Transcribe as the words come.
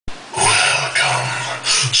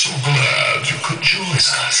So glad you could join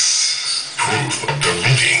us. Proof of the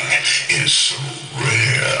living is so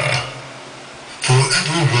rare. For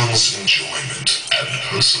everyone's enjoyment and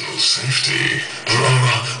personal safety, there are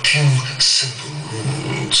a few simple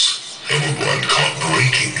rules. Anyone caught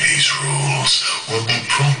breaking these rules will be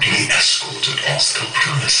promptly escorted off the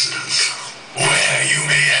premises. Where you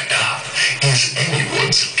may end up is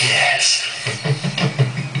anyone's guess.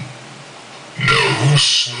 No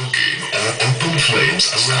smoking or open flames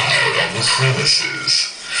allowed on the premises.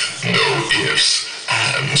 No ifs,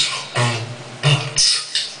 ands, or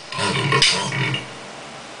buts. Pardon the pun.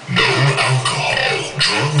 No alcohol,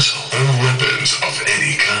 drugs, or weapons of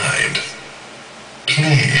any kind.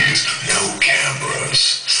 Please, no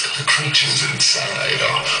cameras. The creatures inside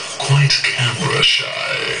are quite camera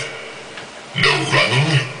shy. No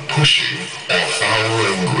running, pushing, or foul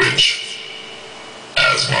language.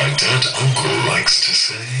 As my dead uncle likes to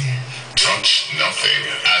say, touch nothing,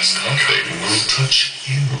 as nothing will touch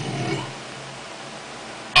you.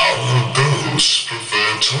 Our ghosts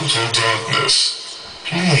prefer total darkness.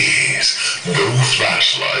 Please, no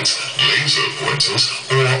flashlights, laser pointers,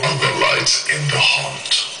 or other lights in the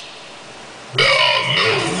haunt. There are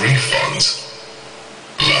no refunds.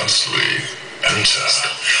 Lastly, enter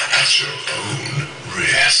at your